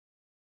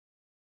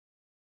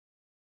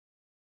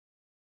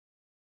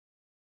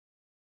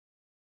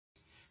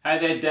Hey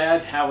there,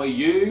 Dad, how are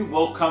you?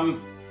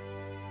 Welcome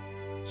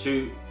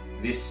to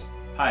this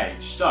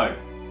page. So,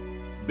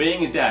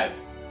 being a dad.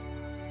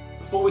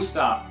 Before we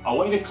start, I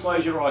want you to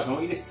close your eyes. I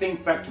want you to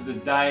think back to the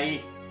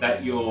day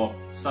that your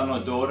son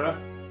or daughter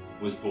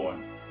was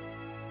born.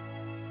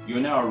 You're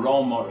now a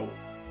role model.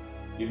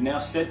 You've now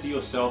said to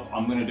yourself,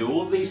 I'm going to do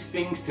all these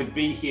things to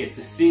be here,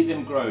 to see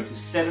them grow, to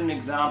set an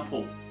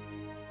example.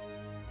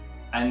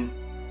 And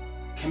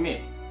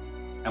commit.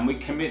 And we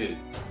committed.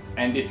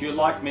 And if you're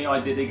like me,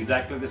 I did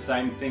exactly the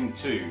same thing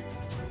too.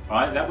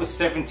 Right? That was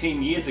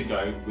 17 years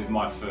ago with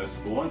my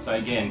firstborn. So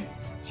again,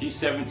 she's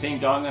 17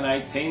 going on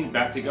 18,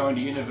 about to go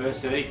into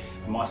university.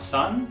 My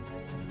son,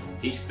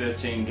 he's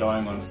 13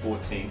 going on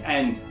 14.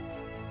 And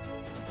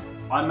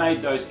I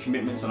made those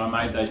commitments and I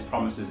made those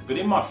promises. But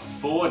in my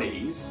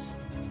 40s,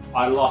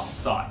 I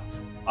lost sight.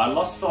 I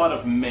lost sight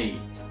of me.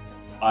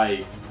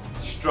 I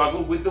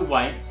struggled with the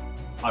weight.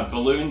 I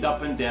ballooned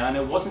up and down.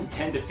 It wasn't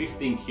 10 to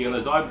 15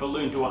 kilos. I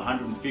ballooned to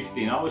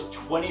 150 and I was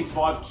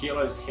 25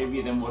 kilos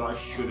heavier than what I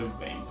should have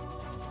been.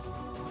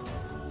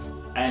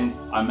 And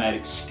I made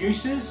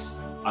excuses.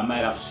 I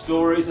made up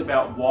stories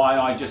about why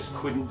I just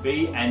couldn't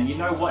be. And you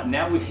know what?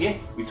 Now we're here.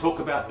 We talk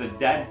about the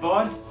dad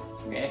bod.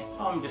 Yeah,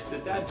 I'm just a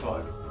dad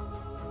bod.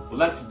 Well,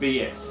 that's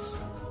BS.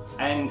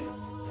 And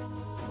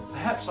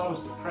perhaps I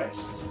was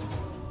depressed.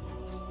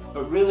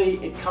 But really,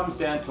 it comes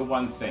down to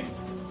one thing.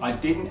 I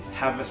didn't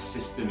have a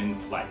system in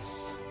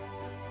place.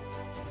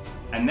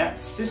 And that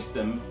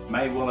system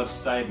may well have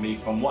saved me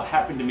from what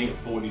happened to me at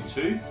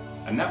 42,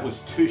 and that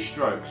was 2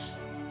 strokes.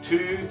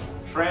 2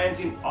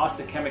 transient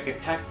ischemic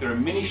attacks. They're a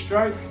mini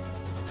stroke,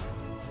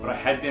 but I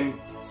had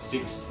them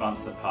 6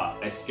 months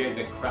apart. They scared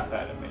the crap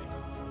out of me.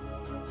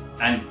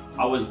 And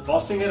I was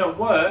bossing it at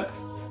work,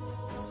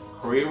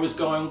 career was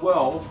going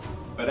well,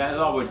 but as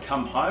I would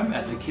come home,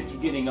 as the kids were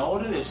getting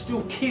older, they're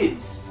still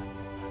kids.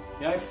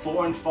 You know,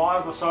 4 and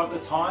 5 or so at the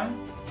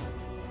time,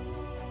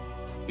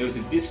 there was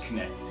a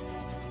disconnect.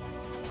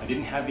 I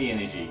didn't have the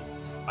energy.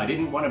 I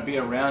didn't want to be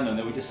around them.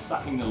 They were just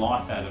sucking the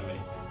life out of me.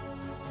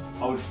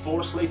 I would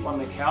fall asleep on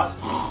the couch.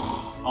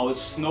 I would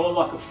snore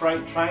like a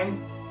freight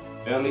train.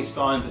 Early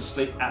signs of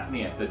sleep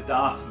apnea, the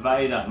Darth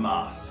Vader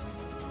mask.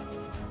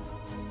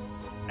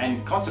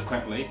 And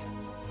consequently,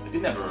 I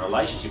didn't have a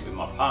relationship with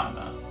my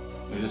partner.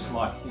 It was just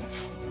like, you know,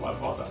 why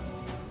bother?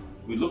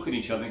 We'd look at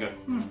each other and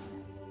go,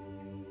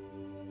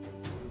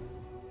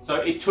 So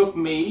it took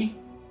me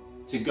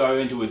to go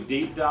into a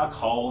deep dark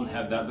hole and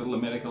have that little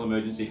medical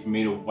emergency for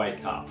me to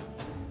wake up.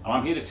 And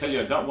I'm here to tell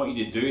you, I don't want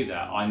you to do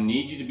that. I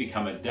need you to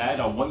become a dad.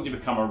 I want you to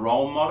become a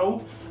role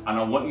model. And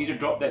I want you to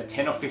drop that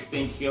 10 or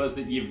 15 kilos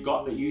that you've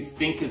got that you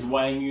think is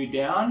weighing you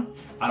down.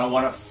 And I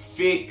want to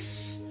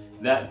fix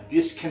that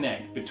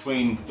disconnect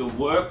between the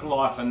work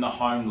life and the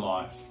home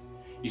life.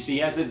 You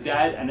see, as a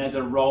dad and as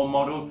a role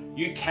model,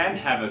 you can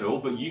have it all,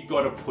 but you've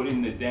got to put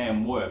in the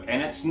damn work.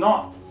 And it's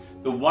not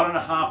the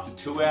 1.5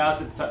 to 2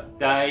 hours a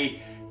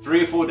day,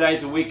 3 or 4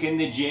 days a week in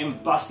the gym,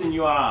 busting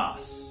your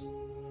ass.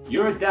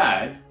 You're a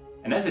dad,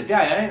 and as a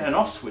dad, it ain't an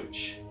off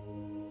switch.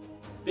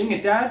 Being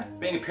a dad,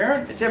 being a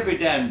parent, it's every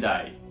damn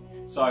day.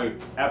 So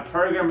our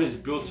program is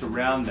built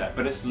around that,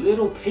 but it's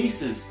little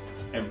pieces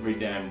every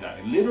damn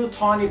day. Little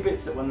tiny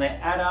bits that when they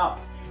add up,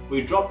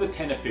 we drop the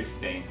 10 or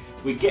 15,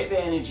 we get the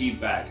energy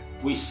back,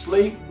 we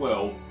sleep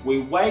well,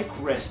 we wake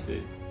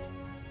rested.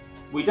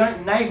 We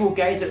don't navel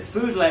gaze at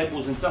food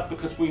labels and stuff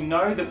because we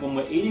know that when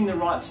we're eating the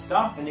right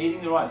stuff and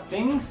eating the right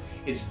things,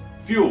 it's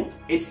fuel,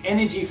 it's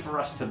energy for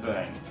us to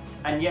burn.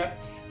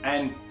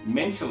 And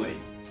mentally,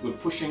 we're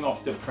pushing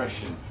off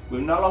depression. We're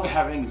no longer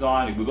having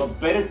anxiety. We've got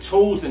better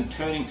tools than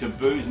turning to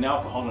booze and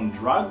alcohol and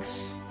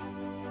drugs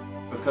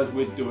because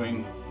we're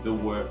doing the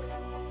work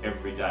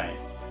every day.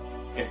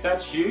 If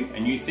that's you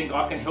and you think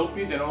I can help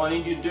you, then all I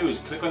need you to do is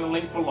click on the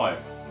link below.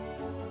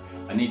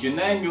 I need your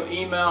name, your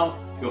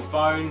email, your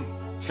phone.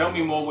 Tell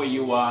me more where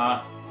you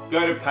are,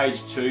 go to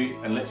page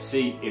 2 and let's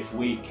see if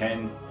we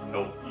can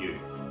help you.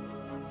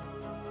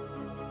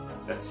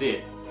 That's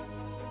it.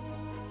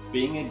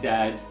 Being a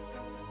dad,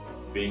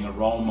 being a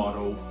role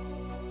model,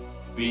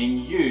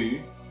 being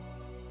you,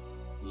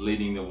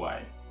 leading the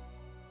way.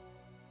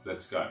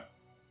 Let's go.